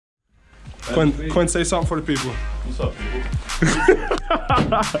Quinn, say something for the people. What's up, people?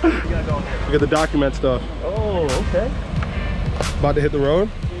 We got the document stuff. Oh, okay. About to hit the road.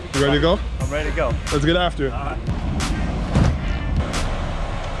 You ready to go? I'm ready to go. Let's get after it.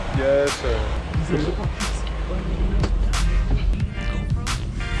 Yes, sir.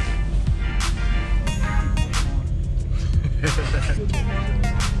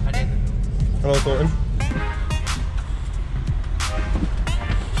 Hello, Thornton.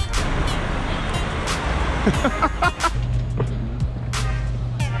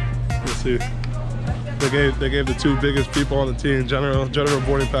 Let's see. They gave the two biggest people on the team general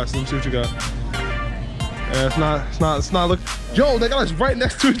boarding passes. Let me see what you got. Yeah, it's not look. Yo, they got us right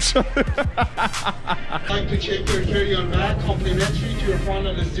next to each other. Like to check your carry-on bag, complimentary to your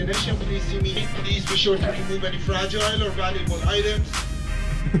final destination. Please see me. Please be sure to remove any fragile or valuable items.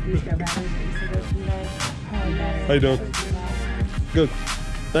 How you doing? Good.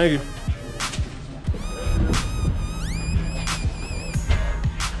 Thank you.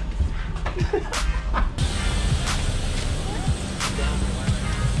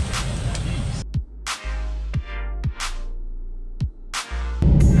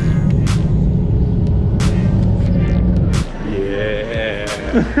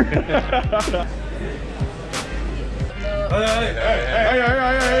 Hey.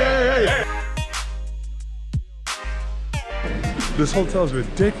 This hotel is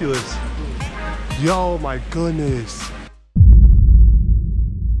ridiculous. Yo, my goodness.